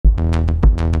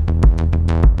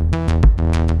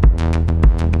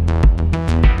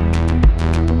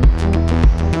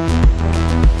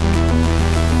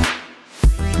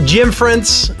GM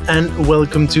friends, and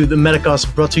welcome to the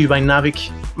Metacast brought to you by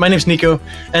Naavik. My name's Nico,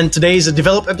 and today is a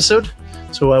develop episode.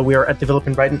 So we are at Develop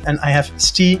in Brighton, and I have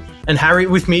Steve and Harry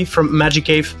with me from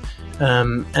Magicave.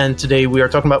 And today we are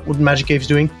talking about what Magicave is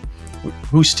doing,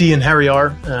 who Steve and Harry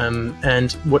are,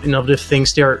 and what innovative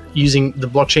things they are using the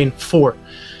blockchain for.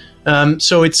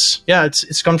 So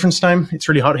it's conference time. It's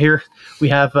really hot here. We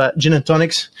have gin and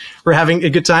tonics. We're having a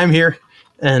good time here,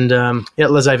 and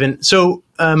let's dive in. So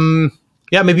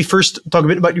maybe first talk a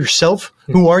bit about yourself.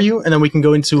 Who are you? And then we can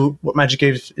go into what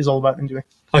Magicave is all about and doing.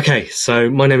 Okay, so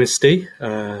my name is Steve.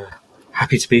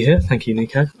 Happy to be here. Thank you,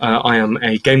 Nico. I am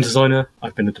a game designer.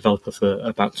 I've been a developer for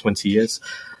about 20 years.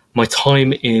 My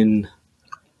time in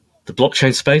the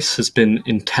blockchain space has been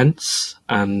intense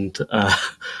and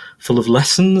full of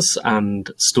lessons and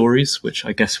stories, which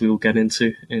I guess we will get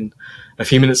into in a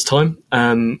few minutes' time.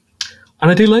 And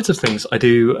I do loads of things. I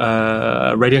do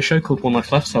a radio show called One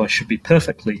Life Left, so I should be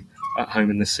perfectly at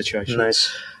home in this situation.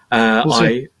 Nice.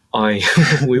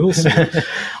 We will see.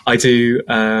 I do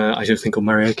a thing called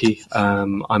Vereecke.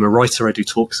 I'm a writer. I do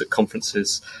talks at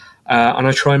conferences, and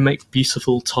I try and make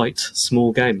beautiful, tight,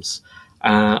 small games.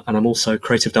 And I'm also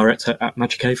creative director at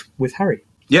Magicave with Harry.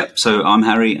 Yep. So I'm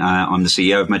Harry. I'm the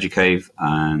CEO of Magicave,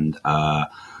 and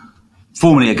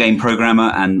formerly a game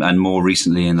programmer, and more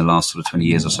recently, in the last sort of 20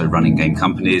 years or so, running game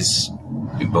companies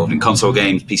involved in console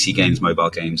games, PC games, mobile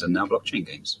games, and now blockchain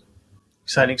games.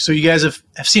 Exciting. So you guys have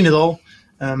seen it all,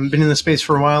 been in the space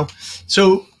for a while.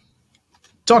 So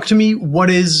talk to me, what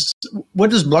does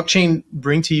blockchain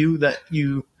bring to you that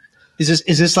you, is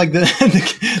this like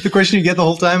the question you get the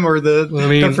whole time, or the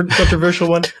controversial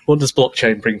one? What does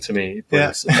blockchain bring to me? It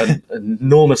brings an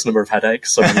enormous number of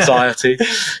headaches, some anxiety,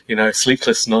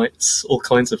 sleepless nights, all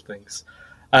kinds of things.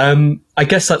 I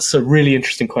guess that's a really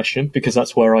interesting question, because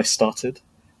that's where I started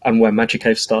and where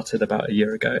Magicave started about a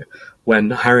year ago, when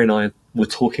Harry and I were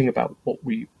talking about what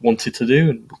we wanted to do,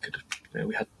 and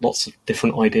we had lots of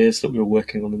different ideas that we were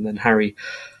working on, and then Harry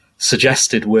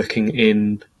suggested working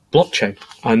in blockchain,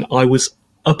 and I was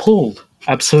appalled,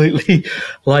 absolutely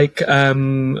taken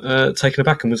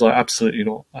aback, and was like, absolutely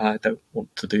not. I don't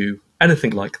want to do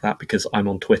anything like that, because I'm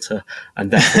on Twitter,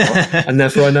 and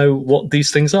therefore I know what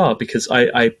these things are, because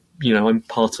I'm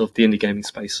part of the indie gaming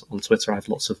space on Twitter. I have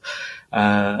lots of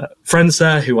friends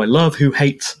there who I love, who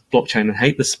hate blockchain and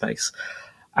hate the space.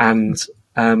 And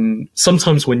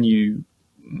sometimes when you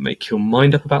make your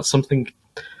mind up about something,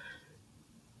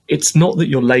 it's not that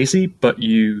you're lazy, but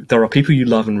there are people you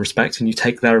love and respect, and you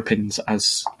take their opinions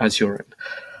as your own.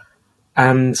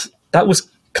 And that was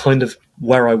kind of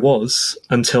where I was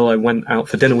until I went out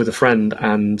for dinner with a friend,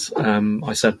 and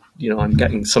I said, I'm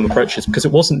getting some approaches, because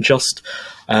it wasn't just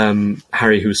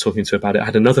Harry who was talking to about it. I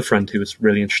had another friend who was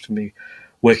really interested in me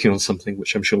working on something,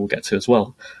 which I'm sure we'll get to as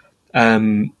well.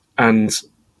 And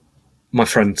my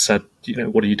friend said,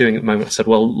 what are you doing at the moment? I said,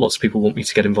 well, lots of people want me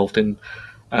to get involved in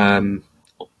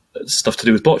stuff to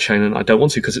do with blockchain, and I don't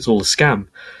want to, because it's all a scam.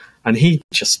 And he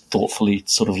just thoughtfully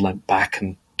sort of leant back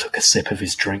and took a sip of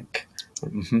his drink.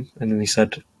 And then he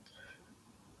said,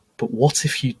 but what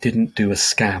if you didn't do a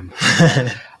scam?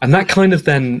 And that kind of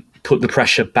then put the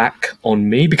pressure back on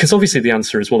me, because obviously the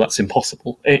answer is, well, that's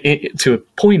impossible to a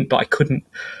point, but I couldn't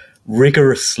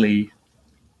rigorously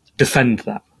defend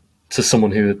that to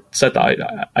someone who had said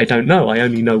that. I don't know. I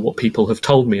only know what people have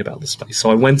told me about the space.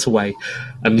 So I went away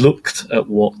and looked at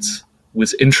what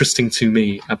was interesting to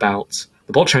me about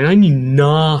the blockchain. I knew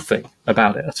nothing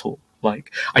about it at all.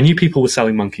 I knew people were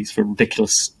selling monkeys for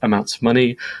ridiculous amounts of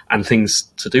money and things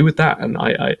to do with that, and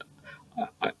I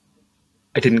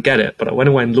didn't get it. But I went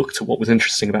away and looked at what was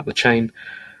interesting about the chain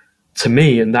to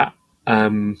me, and that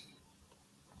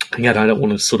again, I don't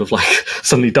want to sort of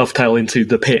suddenly dovetail into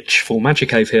the pitch for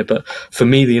Magicave here, but for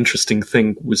me, the interesting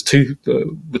thing was two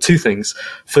things.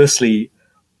 Firstly,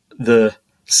 the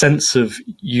sense of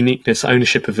uniqueness,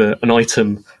 ownership of an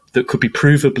item that could be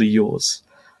provably yours,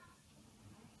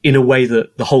 in a way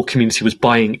that the whole community was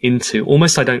buying into.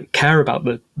 Almost, I don't care about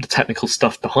the technical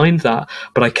stuff behind that,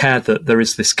 but I care that there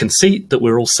is this conceit that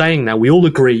we're all saying now. We all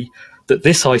agree that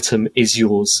this item is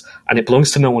yours and it belongs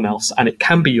to no one else and it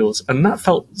can be yours. And that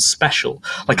felt special.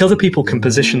 Other people can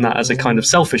position that as a kind of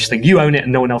selfish thing. You own it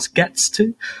and no one else gets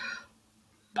to.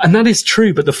 And that is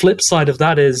true. But the flip side of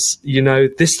that is,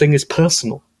 this thing is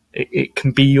personal. It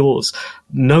can be yours.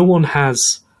 No one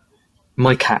has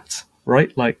my cat,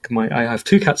 right? I have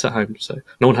 2 cats at home, so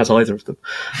no one has either of them.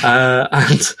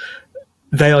 And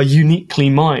they are uniquely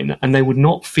mine, and they would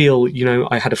not feel,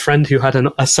 I had a friend who had a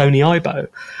Sony Aibo.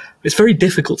 It's very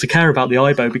difficult to care about the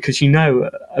Aibo because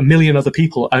a million other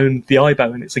people own the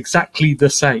Aibo and it's exactly the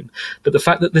same. But the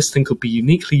fact that this thing could be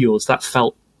uniquely yours, that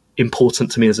felt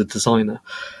important to me as a designer.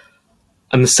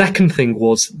 And the second thing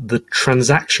was the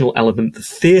transactional element, the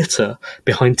theatre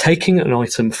behind taking an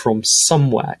item from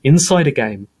somewhere inside a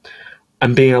game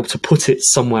and being able to put it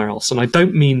somewhere else. And I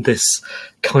don't mean this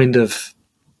kind of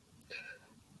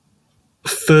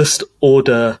first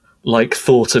order like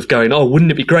thought of going, oh,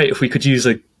 wouldn't it be great if we could use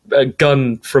a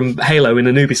gun from Halo in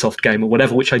an Ubisoft game or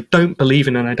whatever, which I don't believe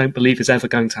in and I don't believe is ever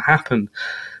going to happen.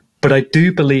 But I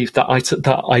do believe that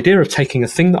that idea of taking a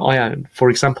thing that I own, for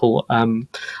example,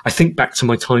 I think back to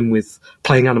my time with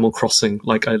playing Animal Crossing.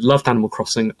 Like, I loved Animal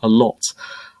Crossing a lot.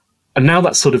 And now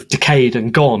that's sort of decayed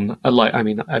and gone.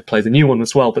 I play the new one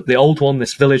as well, but the old one,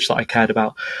 this village that I cared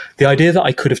about, the idea that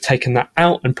I could have taken that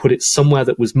out and put it somewhere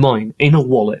that was mine, in a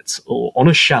wallet or on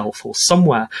a shelf or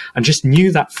somewhere, and just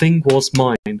knew that thing was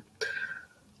mine,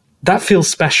 that feels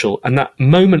special. And that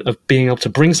moment of being able to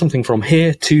bring something from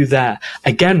here to there,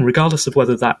 again, regardless of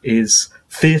whether that is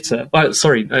fictional,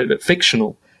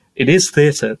 it is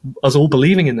theatre. Us all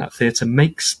believing in that theatre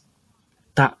makes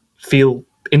that feel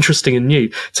interesting and new.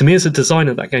 To me as a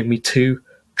designer, that gave me two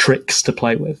tricks to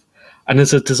play with. And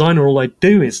as a designer, all I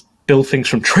do is build things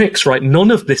from tricks, right?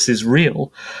 None of this is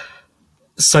real.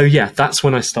 So yeah, that's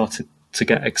when I started to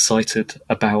get excited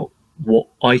about what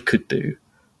I could do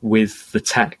with the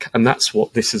tech. And that's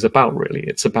what this is about, really.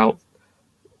 It's about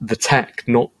the tech,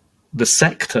 not the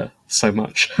sector so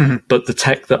much, but the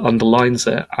tech that underlines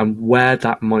it and where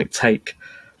that might take.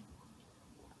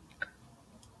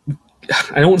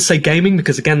 I don't want to say gaming,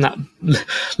 because again, that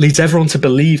leads everyone to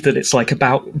believe that it's like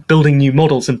about building new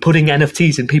models and putting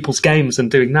NFTs in people's games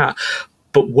and doing that.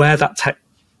 But where that tech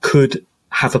could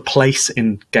have a place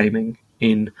in gaming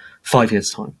in 5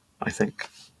 years' time, I think.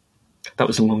 That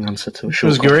was a long answer to a short.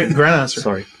 It was a great answer.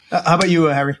 Sorry. How about you,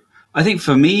 Harry? I think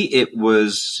for me, it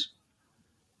was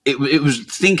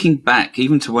thinking back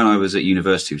even to when I was at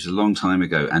university, which was a long time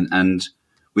ago, and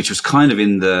which was kind of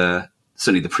in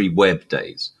certainly the pre-web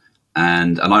days.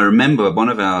 And I remember one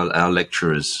of our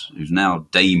lecturers, who's now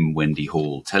Dame Wendy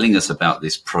Hall, telling us about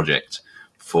this project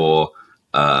for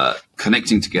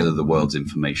connecting together the world's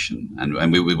information.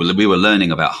 And we were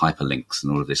learning about hyperlinks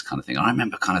and all of this kind of thing. I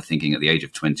remember kind of thinking at the age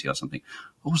of 20 or something,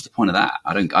 what was the point of that?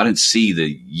 I don't see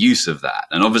the use of that.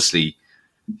 And obviously,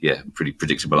 yeah, pretty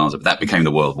predictable answer, but that became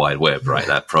the World Wide Web, right?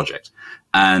 That project.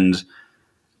 And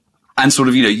sort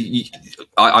of,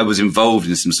 I was involved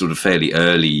in some sort of fairly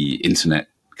early internet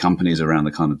companies around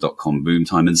the kind of dot-com boom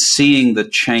time, and seeing the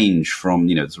change from,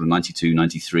 sort of 92,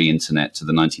 93 internet to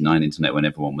the 99 internet when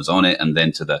everyone was on it, and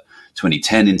then to the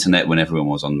 2010 internet when everyone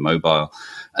was on mobile,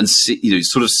 and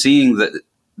sort of seeing that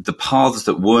the paths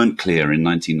that weren't clear in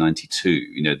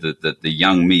 1992, the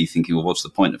young me thinking, well, what's the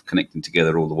point of connecting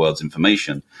together all the world's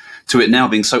information, to it now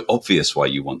being so obvious why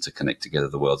you want to connect together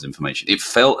the world's information. It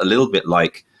felt a little bit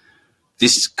like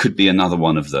this could be another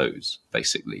one of those,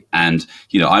 basically. And,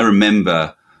 I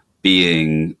remember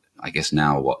being, I guess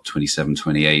now, 27,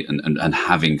 28, and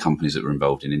having companies that were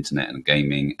involved in internet and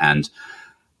gaming, and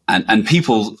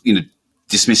people,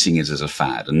 dismissing it as a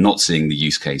fad and not seeing the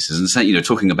use cases, and saying,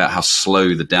 talking about how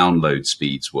slow the download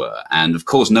speeds were. And of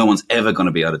course, no one's ever going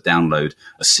to be able to download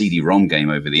a CD-ROM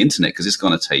game over the internet because it's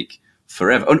going to take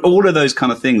forever. And all of those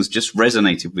kind of things just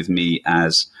resonated with me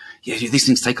as, yeah, these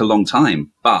things take a long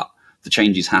time, but the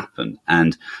changes happen.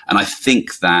 And I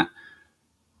think that,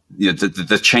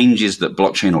 the changes that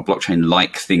blockchain or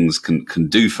blockchain-like things can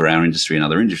do for our industry and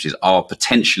other industries are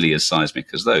potentially as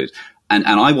seismic as those. And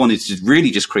I wanted to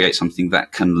really just create something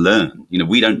that can learn.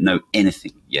 We don't know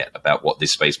anything yet about what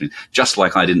this space means, just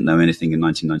like I didn't know anything in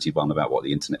 1991 about what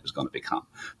the internet was going to become.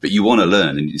 But you want to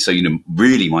learn. And so,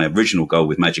 really my original goal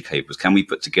with Magicave was, can we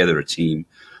put together a team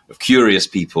of curious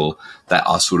people that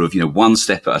are sort of, one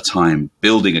step at a time,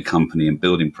 building a company and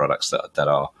building products that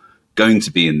are going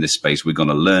to be in this space. We're going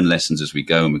to learn lessons as we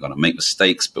go, and we're going to make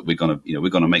mistakes, but we're going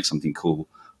to make something cool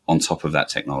on top of that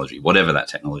technology, whatever that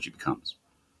technology becomes.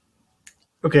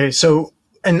 Okay, so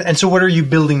and so what are you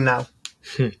building now?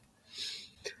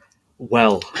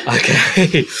 Well,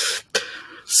 okay.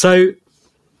 So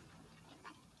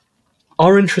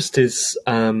our interest is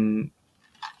in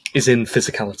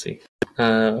physicality,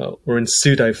 or in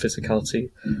pseudo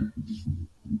physicality.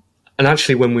 And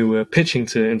actually, when we were pitching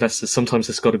to investors, sometimes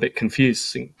this got a bit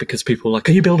confusing, because people were like,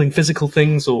 are you building physical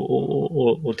things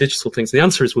or digital things? The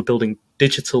answer is, we're building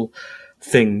digital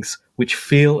things which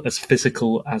feel as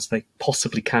physical as they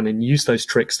possibly can, and use those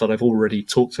tricks that I've already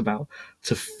talked about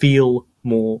to feel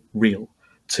more real,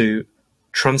 to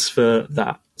transfer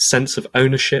that sense of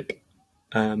ownership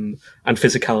and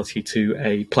physicality to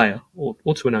a player or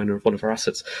to an owner of one of our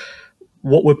assets.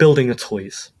 What we're building are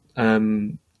toys.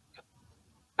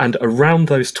 And around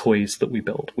those toys that we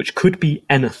build, which could be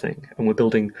anything, and we're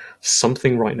building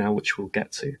something right now, which we'll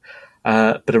get to,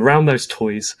 but around those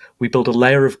toys, we build a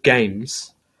layer of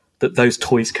games that those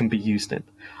toys can be used in,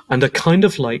 and are kind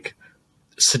of like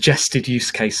suggested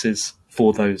use cases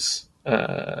for those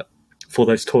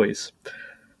toys.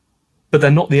 But they're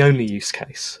not the only use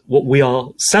case. What we are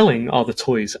selling are the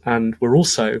toys, and we're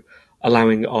also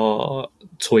allowing our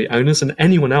toy owners and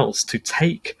anyone else to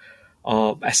take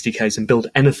our SDKs and build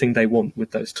anything they want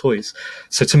with those toys.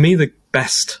 So to me, the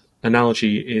best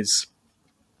analogy is,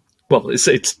 well,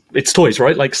 it's toys,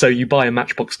 right? Like, so you buy a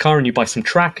Matchbox car and you buy some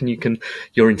track, and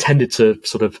you're intended to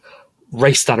sort of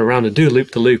race that around and do a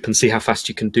loop-the-loop and see how fast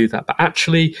you can do that. But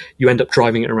actually, you end up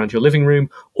driving it around your living room,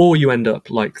 or you end up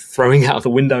like throwing it out of the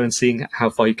window and seeing how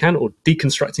far you can, or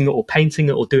deconstructing it, or painting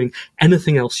it, or doing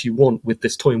anything else you want with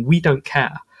this toy. And we don't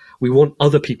care. We want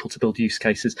other people to build use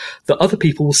cases that other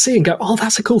people will see and go, oh,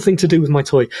 that's a cool thing to do with my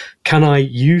toy. Can I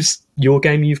use your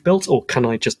game you've built, or can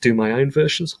I just do my own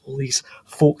versions? All these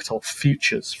forked off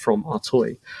futures from our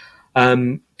toy.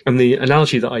 And the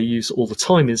analogy that I use all the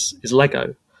time is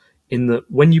Lego, in that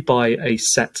when you buy a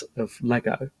set of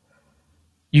Lego,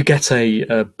 you get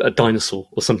a dinosaur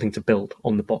or something to build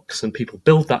on the box, and people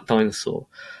build that dinosaur.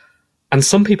 And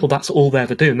some people, that's all they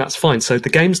ever do, and that's fine. So the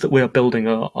games that we are building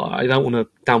I don't want to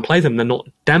downplay them. They're not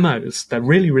demos. They're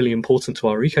really, really important to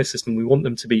our ecosystem. We want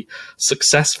them to be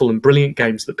successful and brilliant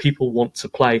games that people want to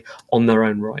play on their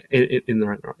own right, in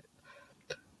their own right.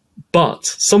 But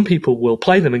some people will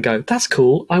play them and go, that's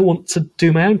cool, I want to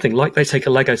do my own thing. Like they take a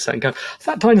Lego set and go,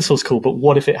 that dinosaur's cool, but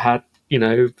what if it had,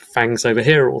 fangs over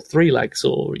here, or 3 legs,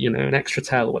 or, an extra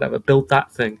tail or whatever? Build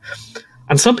that thing.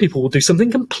 And some people will do something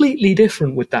completely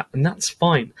different with that, and that's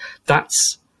fine.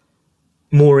 That's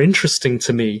more interesting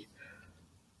to me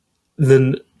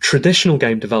than traditional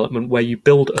game development, where you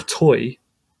build a toy,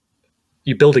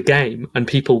 you build a game, and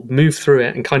people move through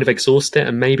it and kind of exhaust it,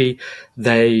 and maybe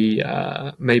they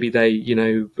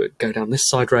go down this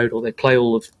side road, or they play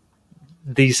all of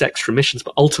these extra missions,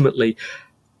 but ultimately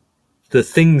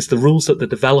the rules that the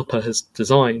developer has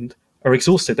designed are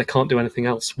exhausted. They can't do anything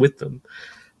else with them.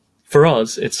 For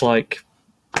us, it's like,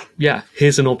 yeah,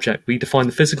 here's an object. We define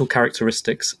the physical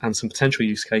characteristics and some potential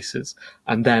use cases,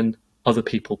 and then other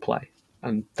people play.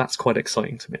 And that's quite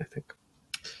exciting to me, I think.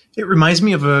 It reminds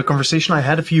me of a conversation I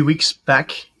had a few weeks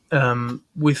back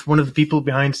with one of the people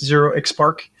behind Zero X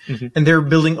Spark, and they're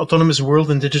building autonomous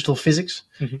world in digital physics.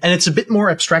 And it's a bit more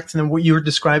abstract than what you were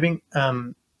describing,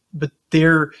 but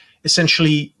they're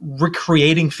essentially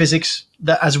recreating physics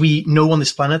that, as we know on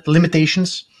this planet,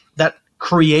 limitations that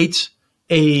create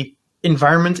a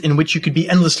environment in which you could be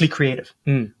endlessly creative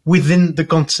within the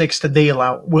context that they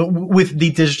allow with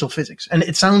the digital physics. And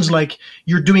it sounds like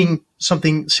you're doing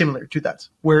something similar to that,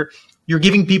 where you're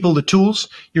giving people the tools,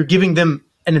 you're giving them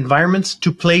an environment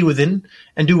to play within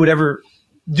and do whatever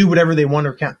they want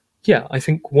or can. Yeah, I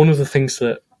think one of the things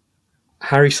that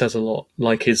Harry says a lot,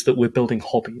 is that we're building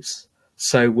hobbies.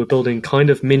 So we're building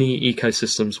kind of mini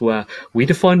ecosystems where we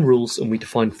define rules and we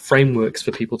define frameworks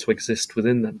for people to exist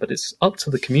within them. But it's up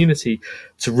to the community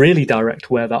to really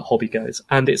direct where that hobby goes.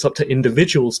 And it's up to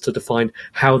individuals to define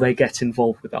how they get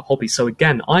involved with that hobby. So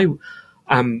again, I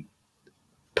am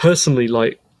personally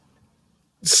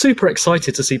super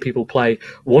excited to see people play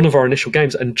one of our initial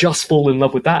games and just fall in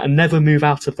love with that and never move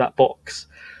out of that box.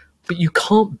 But you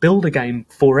can't build a game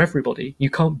for everybody. You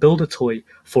can't build a toy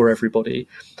for everybody.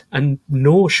 And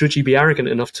nor should you be arrogant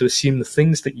enough to assume the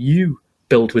things that you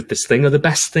build with this thing are the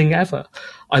best thing ever.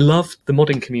 I love the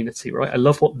modding community, right? I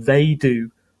love what they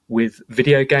do with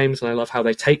video games, and I love how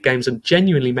they take games and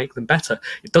genuinely make them better.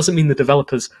 It doesn't mean the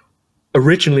developers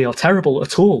originally are terrible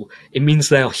at all. It means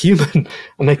they are human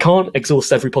and they can't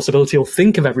exhaust every possibility or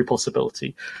think of every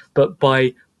possibility. But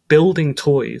by building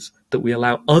toys that we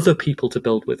allow other people to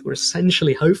build with, we're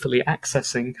essentially, hopefully,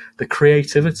 accessing the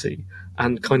creativity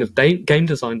and kind of game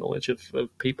design knowledge of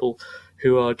people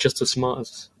who are just as smart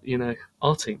as,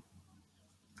 our team.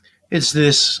 It's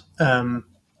this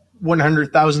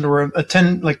 100,000 or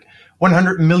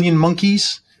 100 million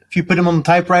monkeys. If you put them on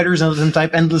typewriters and let them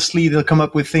type endlessly, they'll come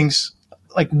up with things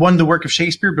like, one, the work of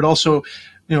Shakespeare, but also,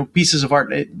 pieces of art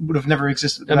that would have never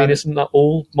existed. I mean, isn't that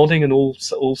all modding and all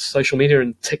social media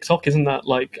and TikTok? Isn't that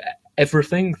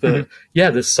everything that,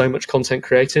 there's so much content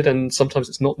created, and sometimes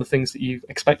it's not the things that you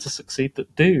expect to succeed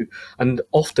that do. And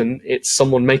often it's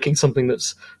someone making something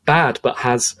that's bad, but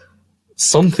has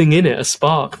something in it, a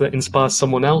spark that inspires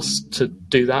someone else to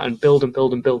do that and build and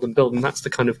build and build and build. And that's the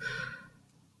kind of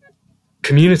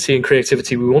community and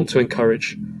creativity we want to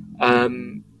encourage.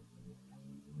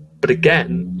 But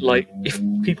again, if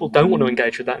people don't want to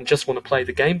engage with that and just want to play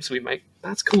the games we make,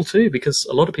 that's cool too, because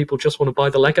a lot of people just want to buy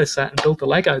the Lego set and build the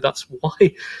Lego. That's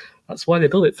why they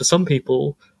build it. For some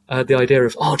people, the idea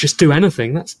of, just do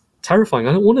anything, that's terrifying.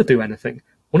 I don't want to do anything.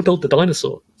 I want to build the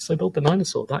dinosaur. So build the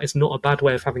dinosaur. That is not a bad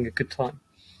way of having a good time.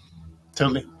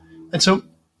 Totally. And so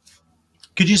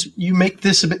could you make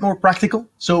this a bit more practical?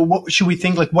 So what should we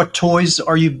think, like what toys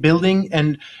are you building,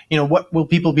 and what will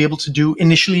people be able to do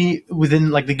initially within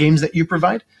like the games that you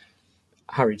provide?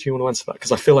 Harry, do you want to answer that?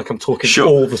 Because I feel like I'm talking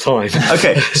all the time.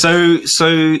 Okay, so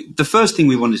the first thing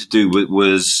we wanted to do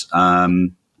was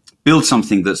build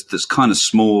something that's kind of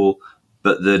small,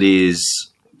 but that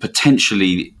is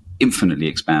potentially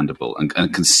infinitely expandable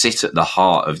and can sit at the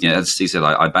heart of, as Steve said,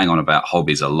 I bang on about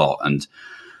hobbies a lot. And,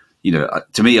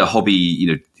 to me, a hobby,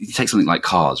 you take something like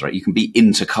cars, right? You can be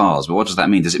into cars, but what does that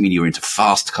mean? Does it mean you're into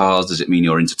fast cars? Does it mean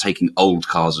you're into taking old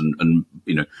cars and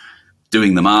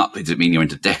doing them up? Does it mean you're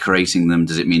into decorating them?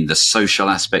 Does it mean the social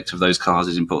aspect of those cars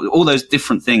is important? All those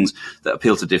different things that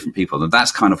appeal to different people. And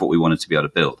that's kind of what we wanted to be able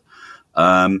to build.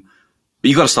 But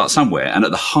you've got to start somewhere. And at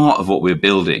the heart of what we're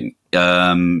building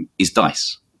is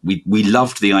dice. We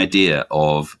loved the idea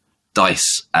of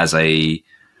dice as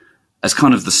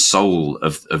kind of the soul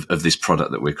of this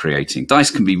product that we're creating. Dice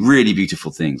can be really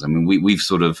beautiful things. I mean, we've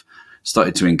sort of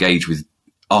started to engage with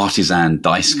artisan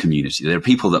dice community. There are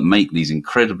people that make these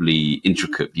incredibly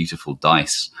intricate, beautiful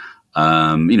dice,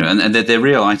 and they're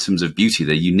real items of beauty.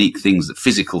 They're unique things,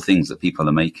 physical things that people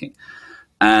are making.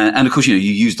 And of course, you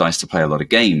use dice to play a lot of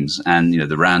games, and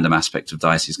the random aspect of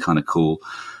dice is kind of cool.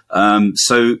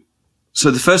 So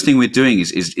the first thing we're doing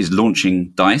is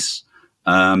launching dice.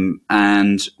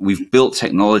 And we've built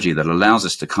technology that allows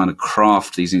us to kind of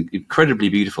craft these incredibly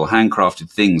beautiful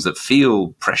handcrafted things that feel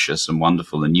precious and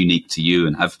wonderful and unique to you,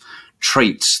 and have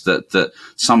traits that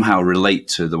somehow relate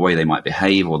to the way they might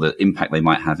behave or the impact they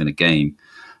might have in a game.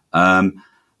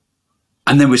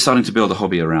 And then we're starting to build a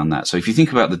hobby around that. So if you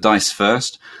think about the dice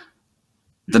first,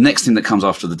 the next thing that comes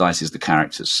after the dice is the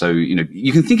characters. So,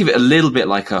 you can think of it a little bit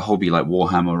like a hobby like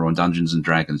Warhammer or Dungeons and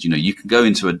Dragons. You can go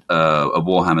into a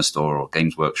Warhammer store or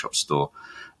Games Workshop store,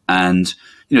 and,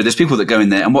 there's people that go in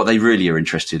there, and what they really are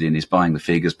interested in is buying the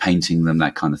figures, painting them,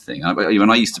 that kind of thing.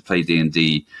 When I used to play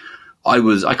D&D,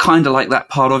 I kind of like that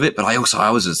part of it, but I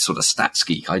was a sort of stats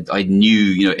geek. I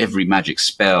knew, every magic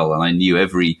spell, and I knew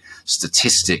every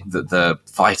statistic that the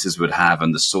fighters would have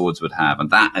and the swords would have,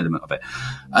 and that element of it.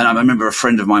 And I remember a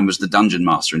friend of mine was the dungeon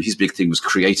master, and his big thing was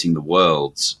creating the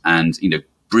worlds and,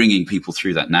 bringing people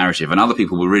through that narrative. And other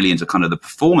people were really into kind of the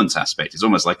performance aspect. It's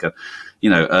almost like a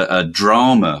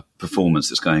drama performance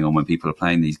that's going on when people are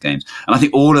playing these games. And I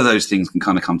think all of those things can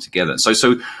kind of come together.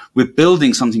 So we're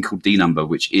building something called D-Number,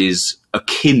 which is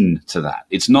akin to that.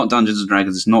 It's not Dungeons and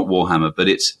Dragons, it's not Warhammer, but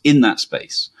it's in that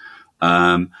space.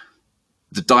 The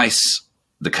dice,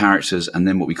 the characters, and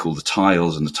then what we call the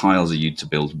tiles, and the tiles are used to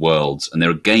build worlds. And there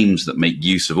are games that make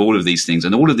use of all of these things,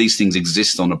 and all of these things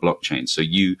exist on a blockchain. So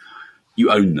you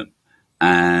own them,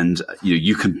 and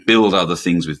you can build other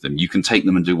things with them. You can take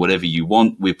them and do whatever you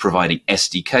want. We're providing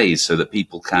SDKs so that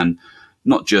people can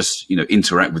not just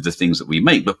interact with the things that we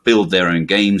make, but build their own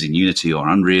games in Unity or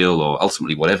Unreal or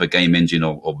ultimately whatever game engine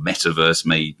or metaverse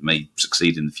may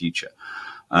succeed in the future.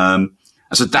 And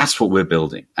so that's what we're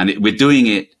building, and we're doing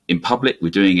it in public.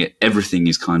 We're doing it. Everything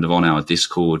is kind of on our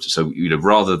Discord. So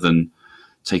rather than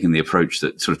taking the approach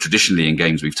that sort of traditionally in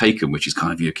games we've taken, which is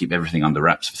kind of keep everything under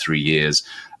wraps for 3 years,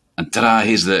 and ta-da,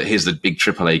 here's the big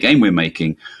AAA game we're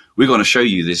making. We're going to show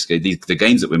you the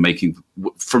games that we're making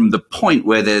from the point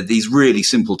where they're these really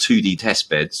simple 2D test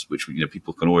beds, which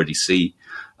people can already see,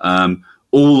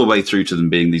 all the way through to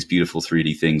them being these beautiful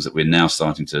 3D things that we're now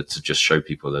starting to just show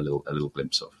people a little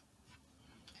glimpse of.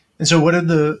 And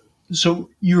so so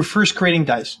you were first creating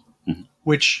dice,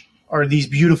 which are these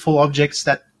beautiful objects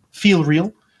that feel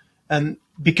real, and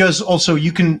because also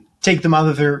you can take them out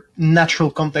of their natural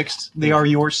context, they are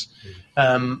yours.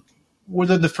 What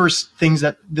are the first things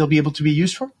that they'll be able to be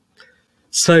used for?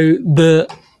 So there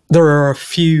are a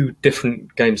few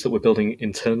different games that we're building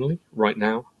internally right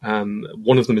now.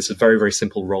 One of them is a very, very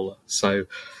simple roller. So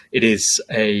it is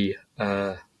a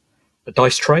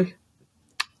dice tray,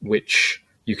 which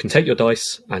you can take your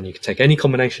dice, and you can take any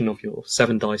combination of your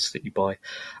 7 dice that you buy,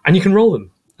 and you can roll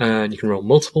them. And you can roll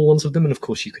multiple ones of them, and of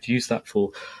course you could use that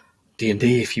for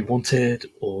D&D if you wanted,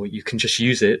 or you can just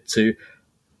use it to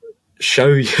show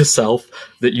yourself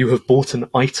that you have bought an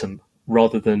item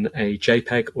rather than a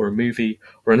JPEG or a movie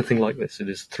or anything like this. It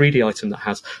is a 3D item that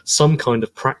has some kind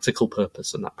of practical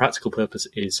purpose, and that practical purpose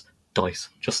is dice,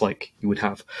 just like you would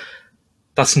have.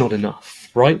 That's not enough,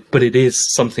 right? But it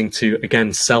is something to,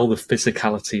 again, sell the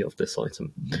physicality of this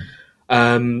item.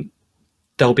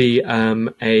 there'll be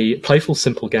a playful,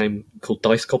 simple game called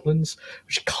Dice Goblins,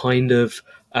 which is kind of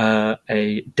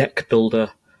a deck builder,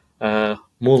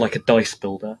 more like a dice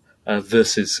builder,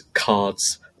 versus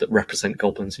cards that represent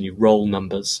goblins, and you roll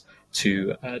numbers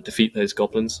to defeat those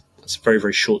goblins. It's a very,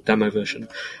 very short demo version.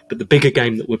 But the bigger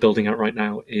game that we're building out right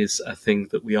now is a thing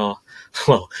that we are,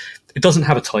 well, it doesn't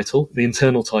have a title. The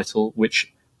internal title,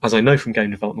 which, as I know from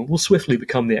game development, will swiftly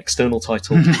become the external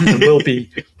title and will be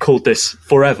called this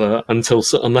forever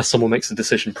unless someone makes a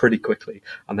decision pretty quickly.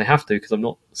 And they have to, because I'm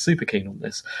not super keen on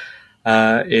this.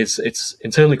 It's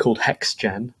internally called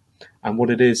HexGen. And what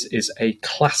it is a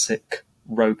classic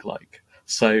roguelike.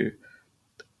 So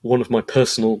one of my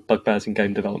personal bugbears in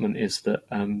game development is that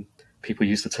people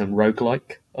use the term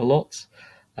roguelike a lot,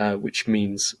 which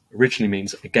originally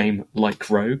means a game like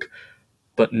Rogue,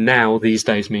 but now these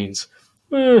days means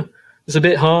it's a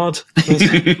bit hard.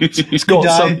 It's got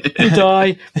you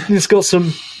die. It's got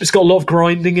a lot of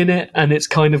grinding in it, and it's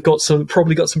kind of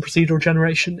probably got some procedural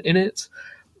generation in it,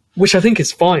 which I think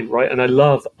is fine, right? And I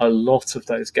love a lot of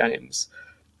those games,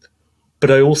 but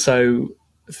I also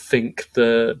think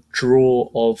the draw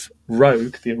of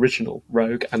Rogue, the original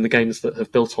Rogue, and the games that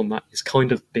have built on that is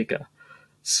kind of bigger.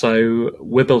 So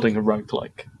we're building a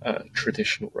roguelike,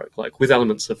 traditional roguelike, with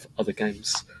elements of other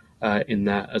games in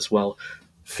there as well,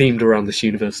 themed around this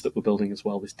universe that we're building as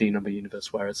well, this D-number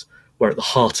universe, where at the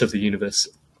heart of the universe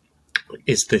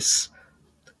is this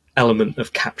element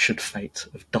of captured fate,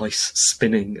 of dice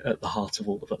spinning at the heart of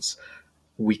all of us.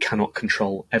 We cannot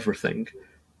control everything,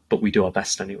 but we do our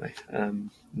best anyway.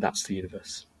 That's the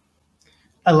universe.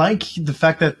 I like the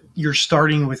fact that you're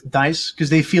starting with dice, because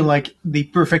they feel like the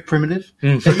perfect primitive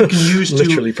that you can use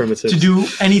literally primitive to do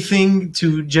anything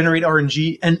to generate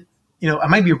RNG. And I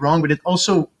might be wrong, but it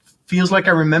also feels like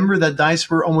I remember that dice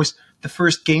were almost the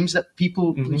first games that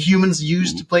humans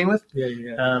used to play with. Yeah.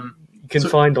 You can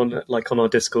find on our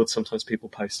Discord, sometimes people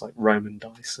post like Roman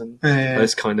dice and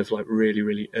those kind of like really,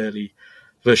 really early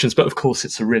versions. But of course,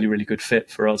 it's a really, really good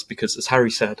fit for us because, as Harry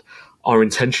said, our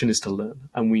intention is to learn.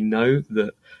 And we know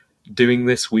that doing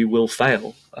this, we will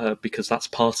fail because that's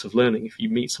part of learning. If you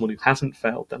meet someone who hasn't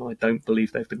failed, then I don't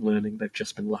believe they've been learning. They've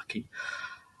just been lucky.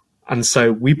 And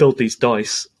so we build these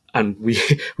dice, and we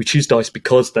choose dice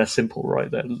because they're simple, right?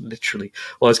 They're literally,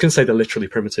 well, I was going to say they're literally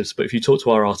primitives, but if you talk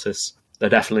to our artists, they're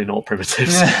definitely not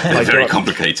primitives. They're very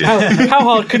complicated. How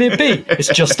hard can it be? It's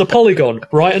just a polygon.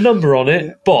 Write a number on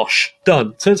it. Bosh.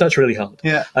 Done. Turns out it's really hard.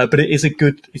 Yeah. But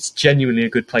it's genuinely a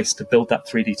good place to build that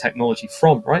 3D technology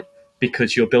from, right?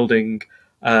 Because you're building,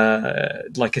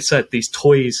 like I said, these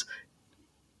toys,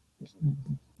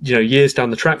 years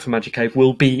down the track for Magicave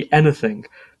will be anything.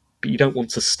 But you don't want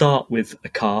to start with a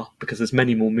car because there's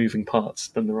many more moving parts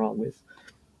than there are with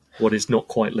what is not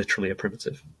quite literally a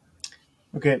primitive.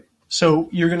 Okay. So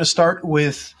you're going to start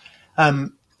with,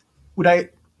 would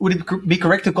it be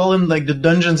correct to call them like the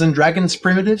Dungeons and Dragons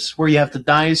primitives, where you have the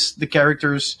dice, the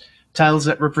characters, tiles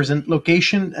that represent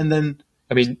location, and then...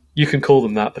 I mean, you can call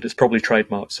them that, but it's probably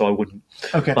trademarked, so I wouldn't.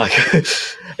 Okay.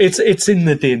 It's in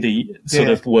the D&D sort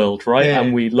of world, right? Yeah.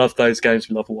 And we love those games.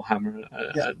 We love Warhammer,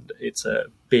 and it's a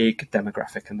big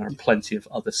demographic, and there are plenty of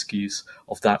other SKUs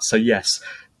of that. So yes,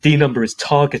 D-number is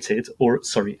targeted,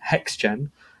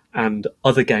 HexGen, and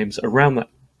other games around that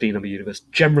D-number universe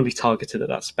generally targeted at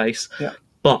that space. Yeah.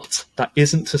 But that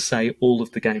isn't to say all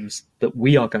of the games that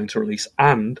we are going to release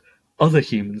and other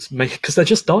humans make, because they're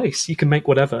just dice. You can make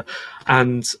whatever.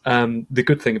 And the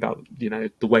good thing about the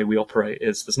way we operate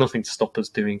is there's nothing to stop us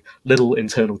doing little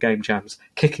internal game jams,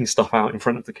 kicking stuff out in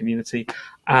front of the community.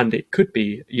 And it could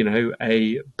be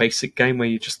a basic game where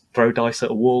you just throw dice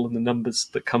at a wall and the numbers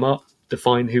that come up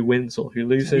define who wins or who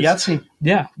loses. Yahtzee.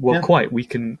 Yeah, well, quite. We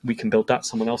can build that.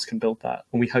 Someone else can build that,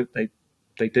 and we hope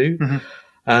they do.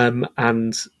 Mm-hmm.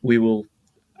 And we will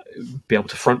be able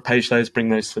to front page those, bring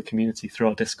those to the community through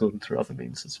our Discord and through other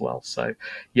means as well. So,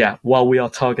 yeah, while we are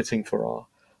targeting for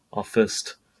our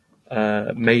first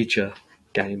major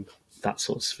game, that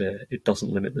sort of sphere, it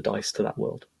doesn't limit the dice to that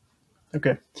world.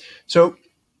 Okay, so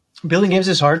building games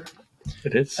is hard.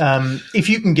 It is. If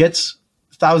you can get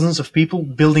thousands of people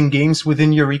building games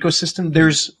within your ecosystem,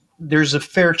 there's a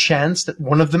fair chance that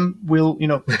one of them will,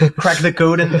 crack the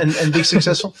code and be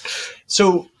successful.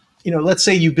 So, let's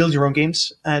say you build your own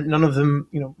games and none of them,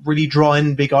 really draw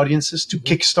in big audiences to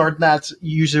kickstart that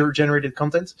user-generated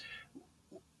content.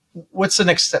 What's the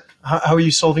next step? How are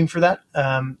you solving for that?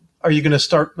 Are you going to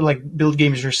start build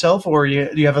games yourself, or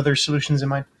do you have other solutions in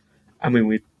mind? I mean,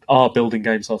 we are building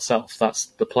games ourselves. That's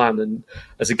the plan. And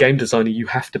as a game designer, you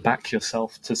have to back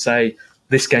yourself to say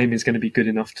this game is going to be good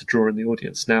enough to draw in the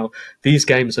audience. Now, these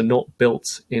games are not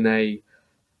built in a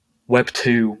Web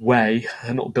 2 way,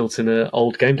 they're not built in an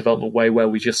old game development way where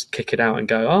we just kick it out and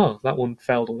go, oh, that one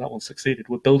failed or that one succeeded.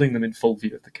 We're building them in full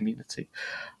view of the community.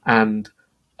 And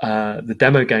the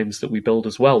demo games that we build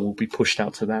as well will be pushed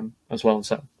out to them as well. And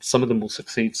so some of them will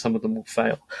succeed, some of them will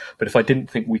fail. But if I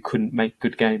didn't think we couldn't make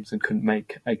good games and couldn't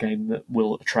make a game that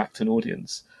will attract an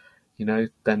audience,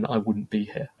 then I wouldn't be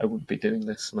here. I wouldn't be doing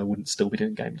this, and I wouldn't still be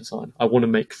doing game design. I want to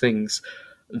make things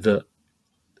that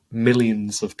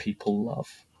millions of people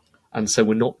love. And so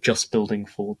we're not just building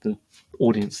for the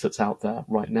audience that's out there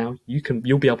right now.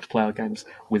 You'll be able to play our games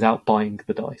without buying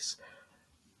the dice.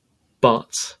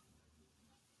 But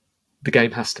the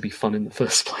game has to be fun in the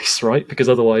first place, right? Because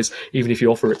otherwise, even if you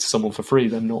offer it to someone for free,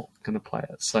 they're not going to play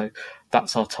it. So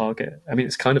that's our target. I mean,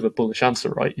 it's kind of a bullish answer,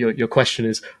 right? Your question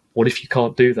is, what if you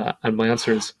can't do that? And my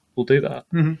answer is, we'll do that.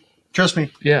 Mm-hmm. Trust me.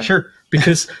 Yeah, sure.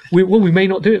 Because we may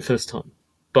not do it first time,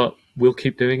 but we'll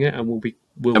keep doing it, and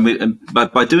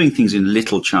But by doing things in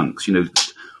little chunks,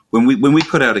 when we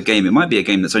put out a game, it might be a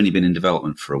game that's only been in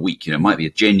development for a week. It might be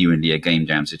genuinely a game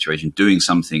jam situation, doing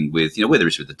something with, whether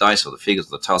it's with the dice or the figures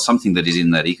or the tiles, something that is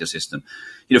in that ecosystem.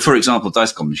 For example,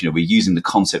 Dice Commons, we're using the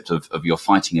concept of you're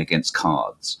fighting against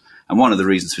cards. And one of the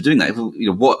reasons for doing that,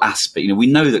 what aspect, we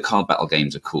know that card battle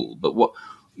games are cool, but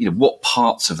what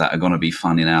parts of that are going to be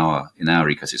fun in our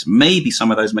ecosystem? Maybe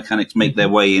some of those mechanics make their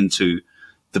way into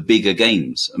the bigger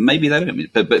games, and maybe they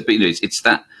don't. But it's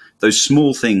that those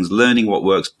small things, learning what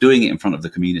works, doing it in front of the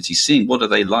community, seeing what do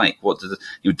they like,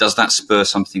 does that spur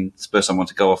someone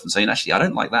to go off and say, actually, I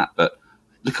don't like that, but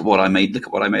look at what I made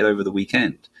over the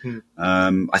weekend.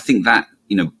 I think that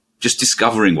just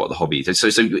discovering what the hobby is. So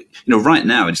right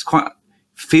now it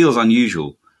feels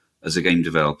unusual as a game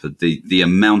developer, the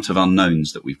amount of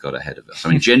unknowns that we've got ahead of us. I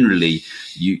mean, generally,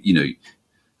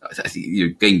 I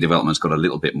think game development's got a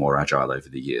little bit more agile over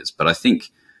the years, but I think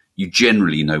you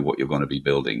generally know what you're going to be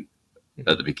building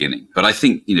at the beginning. But I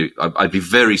think, I'd be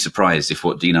very surprised if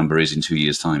what D number is in 2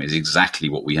 years' time is exactly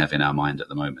what we have in our mind at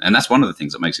the moment. And that's one of the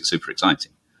things that makes it super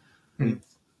exciting.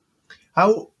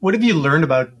 What have you learned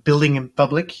about building in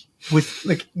public with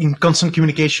in constant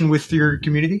communication with your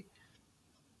community?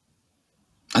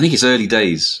 I think it's early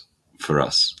days for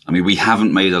us. I mean, we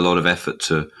haven't made a lot of effort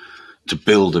to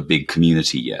build a big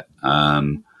community yet.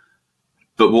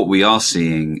 But what we are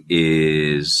seeing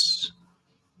is,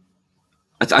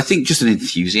 I think, just an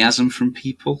enthusiasm from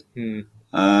people. And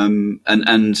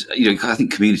I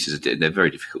think communities they're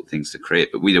very difficult things to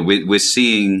create. But we're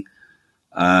seeing,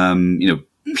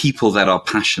 people that are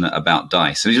passionate about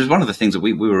dice. And it was one of the things that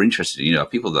we were interested in.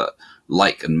 People that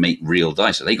like and make real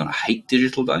dice. Are they going to hate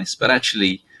digital dice? But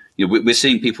actually, we're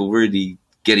seeing people really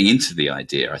getting into the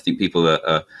idea. I think people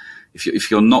are.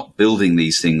 If you're not building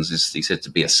these things, as he said,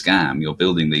 to be a scam, you're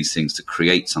building these things to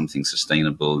create something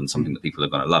sustainable and something that people are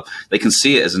going to love. They can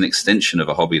see it as an extension of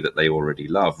a hobby that they already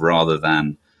love rather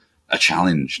than a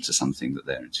challenge to something that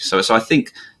they're into. So I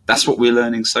think that's what we're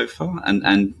learning so far.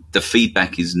 And the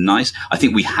feedback is nice. I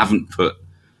think we haven't put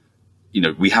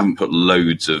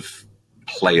loads of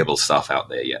playable stuff out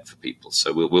there yet for people.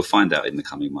 So we'll find out in the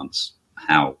coming months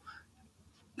how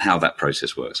that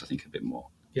process works, I think, a bit more.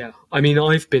 Yeah, I mean,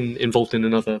 I've been involved in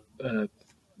another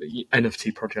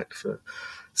NFT project for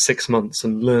 6 months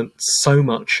and learnt so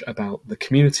much about the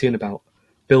community and about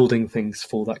building things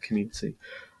for that community.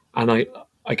 And I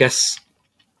guess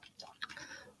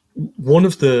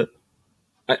there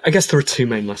are two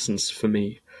main lessons for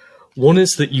me. One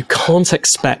is that you can't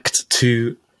expect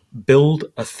to build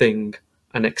a thing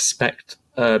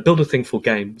for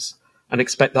games and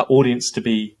expect that audience to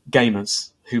be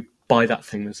gamers who buy that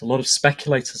thing. There's a lot of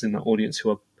speculators in that audience who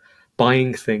are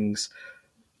buying things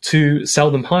to sell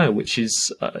them higher, which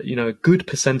is a good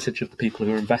percentage of the people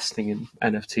who are investing in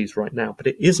NFTs right now. But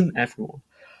it isn't everyone.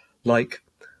 Like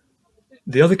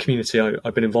the other community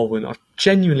I've been involved in, I've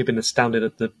genuinely been astounded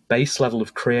at the base level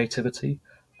of creativity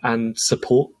and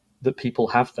support that people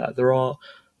have there. There are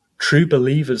true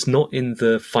believers, not in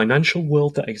the financial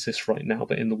world that exists right now,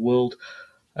 but in the world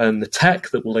and the tech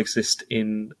that will exist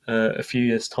in a few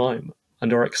years' time,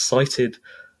 and are excited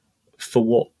for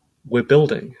what we're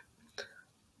building.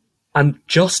 And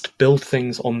just build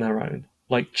things on their own.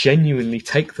 Like, genuinely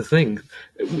take the thing,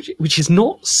 which is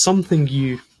not something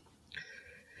you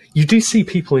do see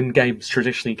people in games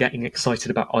traditionally getting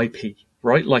excited about IP,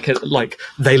 right? Like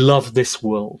they love this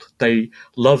world. They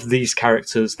love these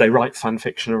characters. They write fan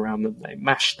fiction around them. They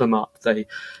mash them up.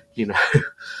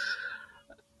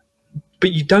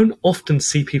 But you don't often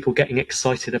see people getting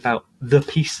excited about the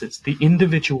pieces, the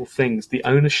individual things, the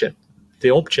ownership, the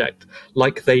object,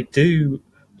 like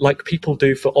people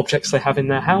do for objects they have in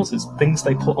their houses, things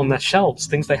they put on their shelves,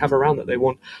 things they have around that they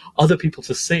want other people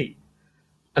to see.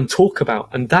 and talk about.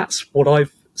 And that's what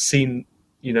I've seen,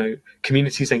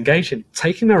 communities engage in,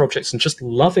 taking their objects and just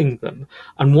loving them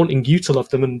and wanting you to love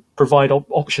them and provide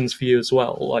options for you as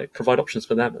well, like provide options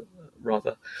for them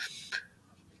rather.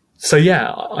 So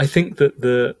yeah, I think that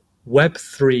the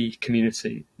Web3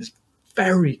 community is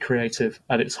very creative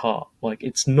at its heart. Like,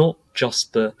 it's not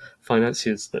just the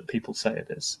financiers that people say it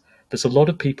is. There's a lot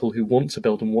of people who want to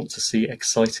build and want to see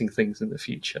exciting things in the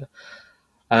future.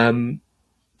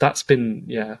 That's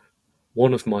been,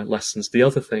 one of my lessons. The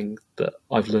other thing that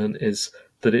I've learned is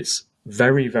that it's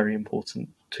very, very important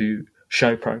to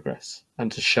show progress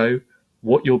and to show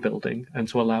what you're building and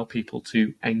to allow people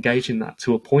to engage in that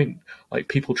to a point. Like,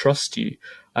 people trust you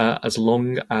as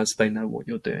long as they know what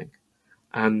you're doing.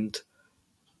 And,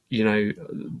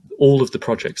 all of the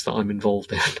projects that I'm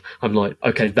involved in, I'm like,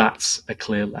 okay, that's a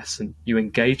clear lesson. You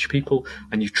engage people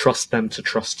and you trust them to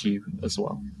trust you as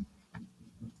well.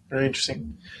 Very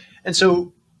interesting. And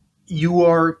so you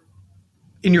are,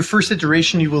 in your first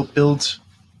iteration, you will build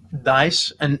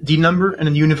dice and D number and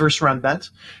a universe around that.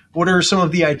 What are some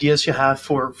of the ideas you have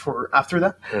for after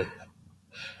that?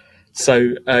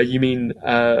 So you mean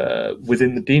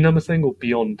within the D number thing or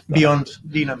beyond that? Beyond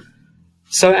D number.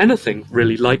 So anything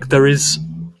really, like there is.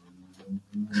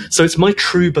 So it's my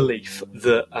true belief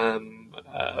that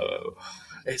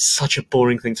it's such a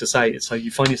boring thing to say. So you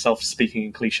find yourself speaking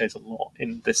in cliches a lot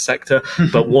in this sector,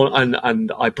 but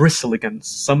and I bristle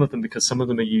against some of them because some of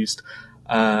them are used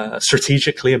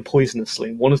strategically and poisonously.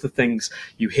 And one of the things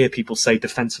you hear people say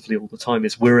defensively all the time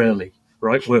is, "We're early."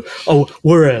 Right?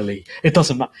 We're early. It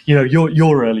doesn't matter.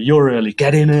 You're early.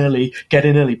 Get in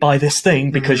early. Buy this thing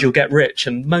because you'll get rich.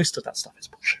 And most of that stuff is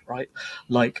bullshit, right?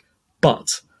 Like, but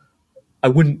I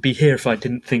wouldn't be here if I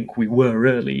didn't think we were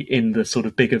early in the sort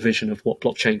of bigger vision of what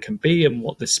blockchain can be and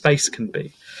what this space can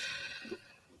be.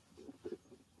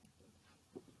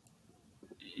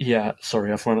 Yeah,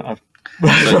 sorry, I've run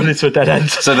into a dead end.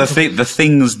 So the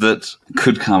things that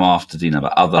could come after D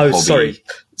number, other hobby.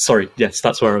 Sorry. Yes,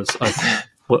 that's where I was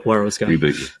going.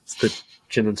 Reboot you. It's the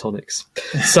gin and tonics.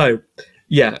 So,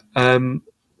 yeah,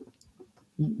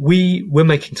 we're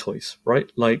making toys,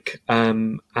 right? Like,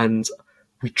 and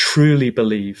we truly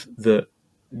believe that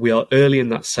we are early in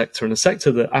that sector, and a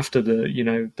sector that after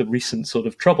the recent sort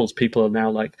of troubles, people are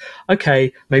now like,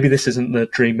 okay, maybe this isn't the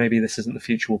dream, maybe this isn't the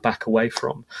future, we'll back away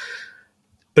from.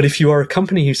 But if you are a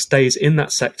company who stays in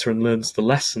that sector and learns the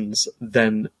lessons,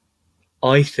 then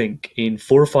I think in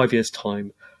 4 or 5 years'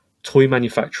 time, toy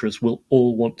manufacturers will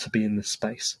all want to be in this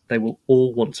space. They will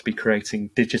all want to be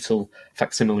creating digital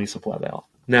facsimiles of where they are.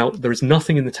 Now, there is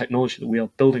nothing in the technology that we are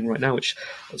building right now, which,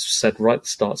 as I said right at the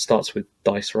start, starts with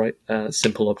dice, right?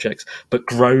 Simple objects, but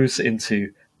grows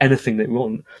into anything that we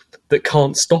want, that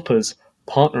can't stop us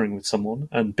partnering with someone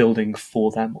and building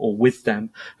for them or with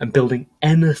them and building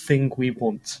anything we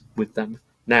want with them.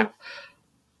 Now,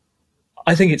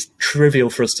 I think it's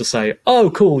trivial for us to say, oh,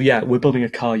 cool, yeah, we're building a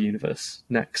car universe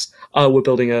next. Oh, we're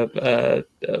building a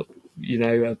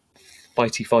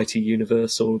fighty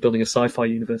universe, or we're building a sci-fi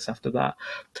universe after that.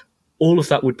 All of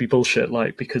that would be bullshit,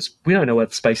 like, because we don't know where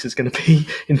the space is going to be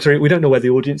in 3. We don't know where the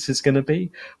audience is going to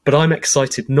be. But I'm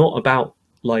excited not about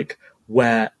like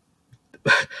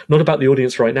not about the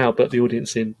audience right now, but the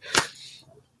audience in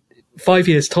 5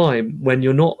 years' time, when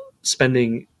you're not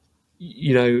spending,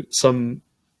 some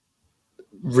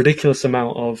ridiculous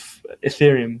amount of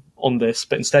Ethereum on this,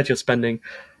 but instead you're spending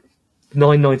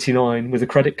 $9.99 with a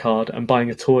credit card and buying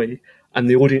a toy, and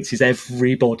the audience is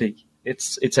everybody.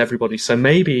 It's everybody. So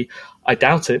maybe, I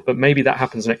doubt it, but maybe that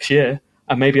happens next year,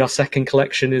 and maybe our second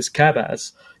collection is Care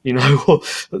Bears,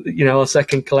 our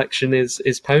second collection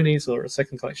is ponies, or a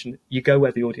second collection. You go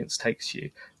where the audience takes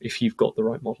you if you've got the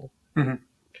right model. Mm-hmm.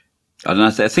 And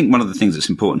I think one of the things that's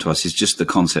important to us is just the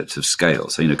concept of scale.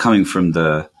 So, coming from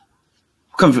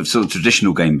sort of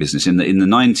traditional game business in the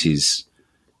 90s,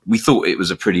 we thought it was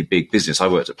a pretty big business. I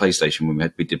worked at PlayStation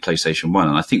when we did PlayStation 1,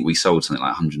 and I think we sold something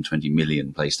like 120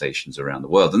 million PlayStations around the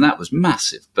world, and that was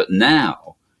massive. But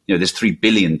now, there's 3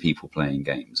 billion people playing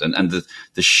games, and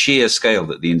the sheer scale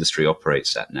that the industry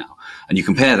operates at now, and you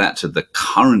compare that to the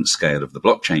current scale of the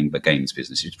blockchain games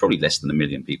business, it's probably less than 1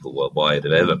 million people worldwide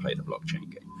have ever played a blockchain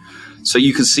game. So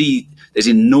you can see there's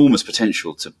enormous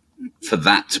potential for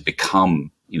that to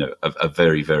become, a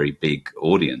very, very big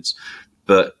audience.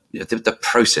 But the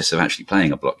process of actually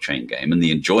playing a blockchain game and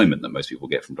the enjoyment that most people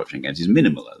get from blockchain games is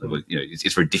minimal.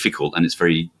 It's very difficult and it's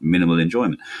very minimal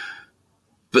enjoyment.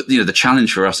 But, the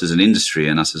challenge for us as an industry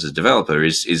and us as a developer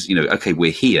is, okay,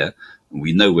 we're here and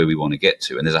we know where we want to get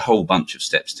to, and there's a whole bunch of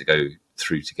steps to go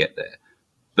through to get there.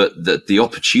 But the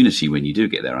opportunity when you do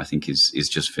get there, I think, is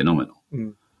just phenomenal.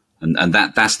 And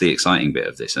that's the exciting bit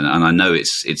of this. And I know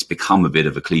it's become a bit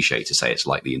of a cliche to say it's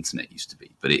like the internet used to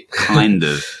be, but it kind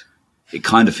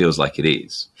of feels like it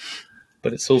is.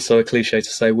 But it's also a cliche to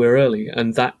say we're early,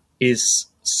 and that is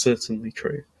certainly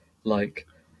true.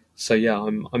 So yeah,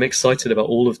 I'm excited about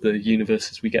all of the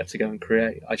universes we get to go and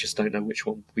create. I just don't know which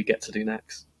one we get to do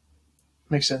next.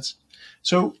 Makes sense.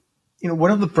 So,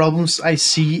 one of the problems I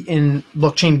see in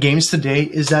blockchain games today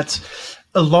is that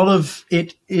a lot of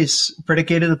it is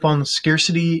predicated upon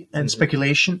scarcity and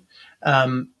speculation.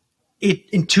 It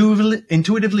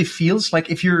intuitively feels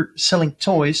like if you're selling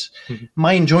toys,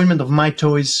 my enjoyment of my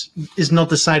toys is not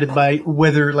decided by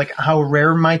whether, how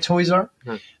rare my toys are.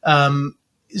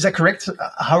 Is that correct?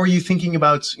 How are you thinking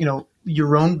about,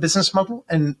 your own business model?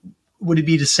 And would it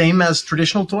be the same as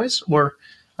traditional toys, or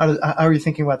how are you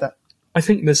thinking about that? I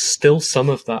think there's still some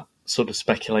of that sort of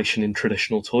speculation in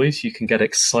traditional toys. You can get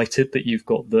excited that you've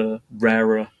got the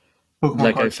rarer Pokemon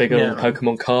Lego card. figure or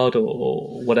Pokemon card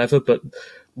or whatever, but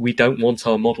we don't want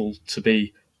our model to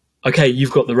be, okay,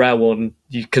 you've got the rare one,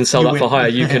 you can sell that for higher,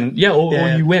 you can, or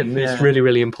you win. It's really,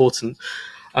 really important.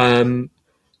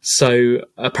 So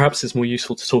perhaps it's more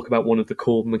useful to talk about one of the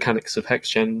core mechanics of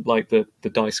HexGen, like the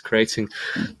dice creating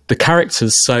the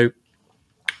characters. So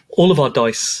all of our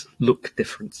dice look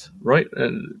different, right?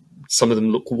 Some of them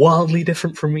look wildly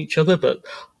different from each other, but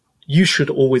you should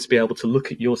always be able to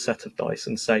look at your set of dice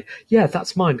and say, yeah,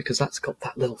 that's mine because that's got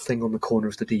that little thing on the corner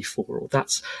of the D4, or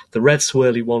that's the red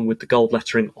swirly one with the gold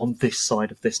lettering on this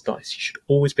side of this dice. You should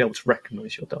always be able to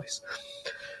recognize your dice.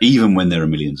 Even when there are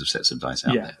millions of sets of dice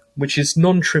out there. Which is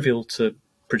non-trivial to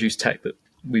produce tech to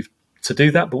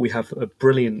do that, but we have a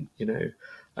brilliant,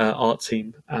 art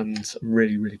team, and I'm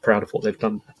really, really proud of what they've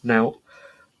done. Now,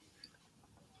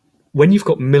 when you've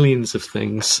got millions of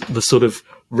things, the sort of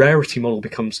rarity model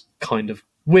becomes kind of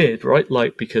weird,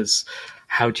 right? Because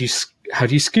how do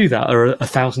you skew that? Are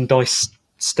 1,000 dice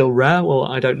still rare? Well,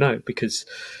 I don't know, because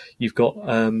you've got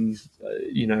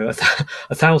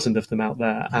 1,000 of them out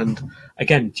there. And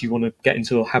again, do you want to get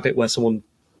into a habit where someone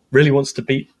really wants to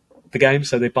beat the game,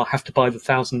 so they have to buy the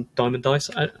 1,000 diamond dice?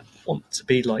 I don't want to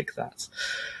be like that.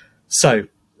 So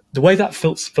the way that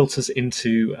filters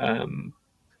into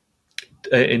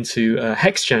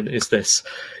HexGen is this: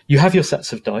 you have your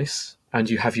sets of dice, and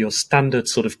you have your standard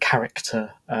sort of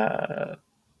character,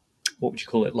 what would you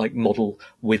call it, model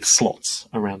with slots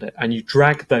around it, and you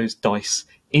drag those dice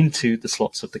into the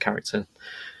slots of the character.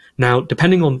 Now,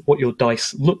 depending on what your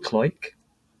dice look like,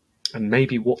 and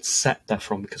maybe what set they're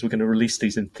from, because we're going to release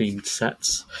these in themed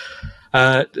sets,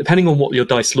 depending on what your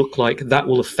dice look like, that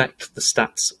will affect the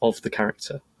stats of the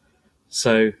character.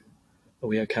 So, are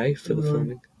we okay for the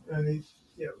filming?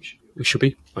 Yeah, we should be. We should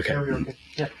be? Okay. Yeah, we're okay.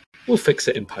 Yeah. We'll fix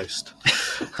it in post.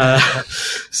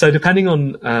 So depending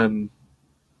on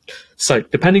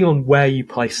where you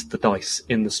place the dice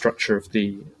in the structure of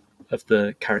the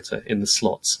character in the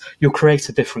slots, you'll create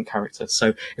a different character.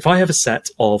 So if I have a set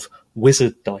of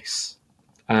wizard dice,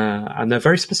 and they're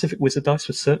very specific wizard dice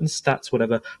with certain stats,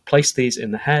 whatever, place these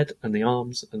in the head and the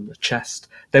arms and the chest,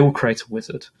 they will create a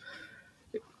wizard.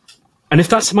 And if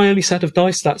that's my only set of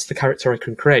dice, that's the character I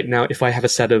can create. Now, if I have a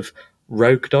set of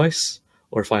rogue dice,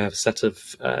 or if I have a set of,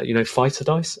 fighter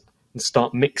dice, and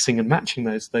start mixing and matching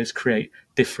those create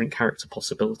different character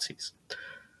possibilities.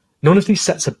 None of these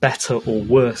sets are better or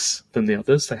worse than the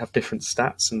others. They have different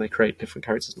stats and they create different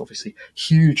characters, and obviously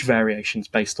huge variations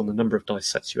based on the number of dice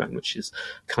sets you own, which is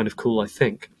kind of cool, I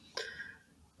think.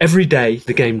 Every day,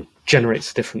 the game generates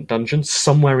a different dungeon.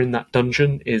 Somewhere in that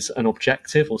dungeon is an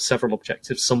objective or several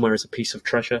objectives. Somewhere is a piece of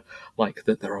treasure, like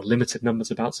that there are limited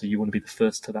numbers about, so you want to be the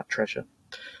first to that treasure.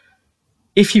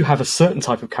 If you have a certain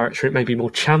type of character, it may be more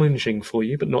challenging for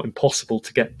you, but not impossible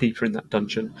to get deeper in that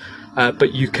dungeon.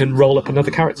 But you can roll up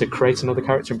another character, create another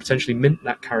character, and potentially mint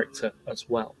that character as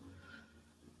well.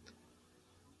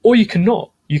 Or you can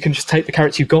not. You can just take the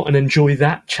character you've got and enjoy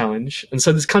that challenge. And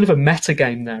so there's kind of a meta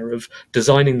game there of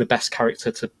designing the best character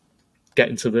to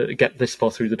get this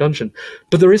far through the dungeon.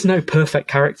 But there is no perfect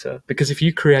character, because if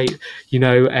you create,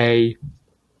 a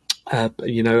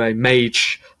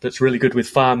mage that's really good with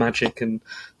fire magic and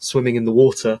swimming in the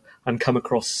water, and come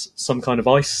across some kind of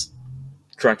ice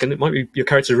dragon, it might be your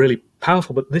character is really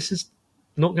powerful, but this is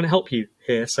not going to help you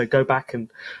here, so go back and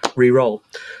re-roll.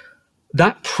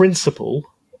 That principle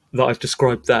that I've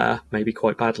described there, maybe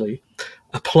quite badly,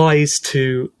 applies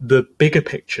to the bigger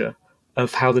picture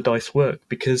of how the dice work,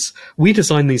 because we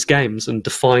design these games and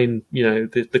define,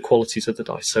 the qualities of the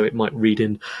dice. So it might read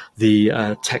in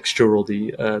the texture or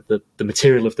the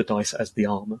material of the dice as the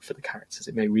armor for the characters.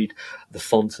 It may read the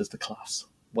font as the class,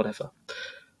 whatever.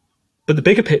 But the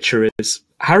bigger picture is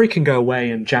Harry can go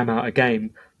away and jam out a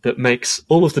game that makes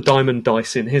all of the diamond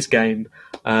dice in his game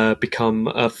become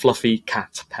a fluffy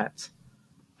cat pet.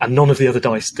 And none of the other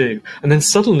dice do. And then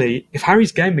suddenly, if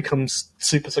Harry's game becomes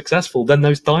super successful, then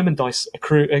those diamond dice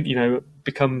accrue,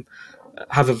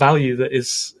 have a value that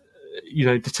is,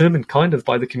 determined kind of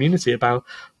by the community about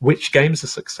which games are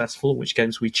successful, which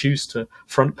games we choose to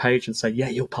front page and say, yeah,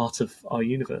 you're part of our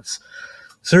universe.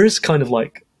 So there is kind of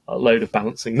like a load of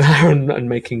balancing there and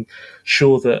making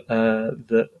sure that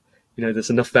there's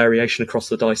enough variation across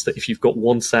the dice that if you've got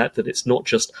one set, that it's not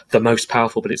just the most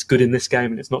powerful, but it's good in this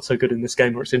game and it's not so good in this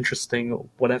game, or it's interesting or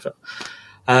whatever.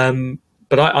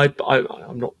 But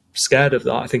I'm not scared of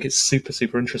that. I think it's super,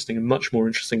 super interesting and much more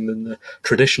interesting than the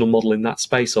traditional model in that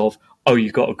space of, oh,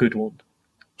 you got a good one.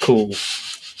 Cool.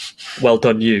 Well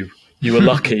done, you. You were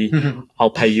lucky. I'll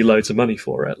pay you loads of money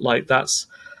for it. Like that's,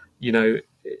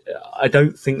 I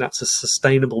don't think that's a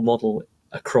sustainable model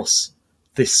across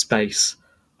this space.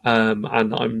 And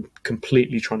I'm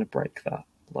completely trying to break that.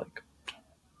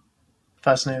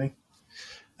 Fascinating.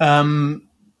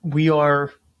 We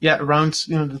are around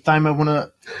the time I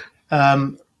want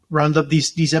to round up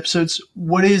these episodes.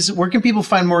 Where can people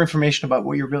find more information about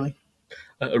what you're building?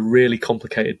 A really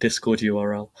complicated Discord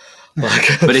URL.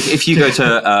 But if you go to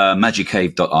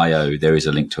magicave.io, there is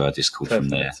a link to our Discord from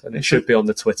there, and it should be on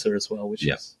the Twitter as well. Which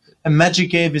is. And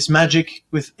Magicave is magic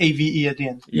with AVE at the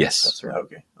end. Yes, that's right.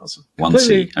 Okay, awesome. One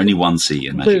C, only one C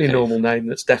in Magicave. Completely normal name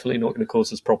that's definitely not going to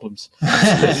cause us problems.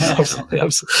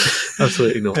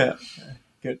 Absolutely not. Yeah,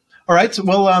 good. All right.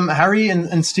 Well, Harry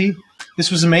and Steve, this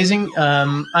was amazing.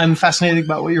 I'm fascinated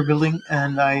about what you're building,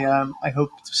 and I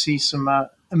hope to see some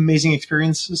amazing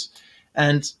experiences,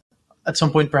 and at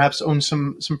some point perhaps own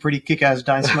some pretty kick-ass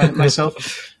dice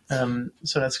myself.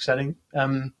 So that's exciting.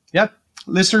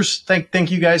 Listeners,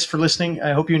 thank you guys for listening.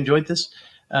 I hope you enjoyed this.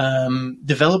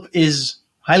 Develop is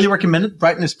highly recommended.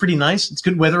 Brighton is pretty nice. It's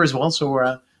good weather as well,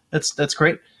 so that's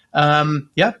great. I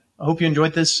hope you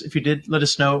enjoyed this. If you did, let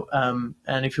us know.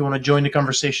 And if you want to join the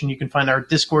conversation, you can find our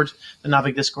Discord, the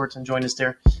Naavik Discord, and join us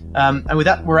there. And with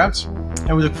that, we're out,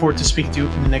 and we look forward to speaking to you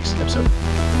in the next episode.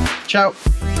 Ciao.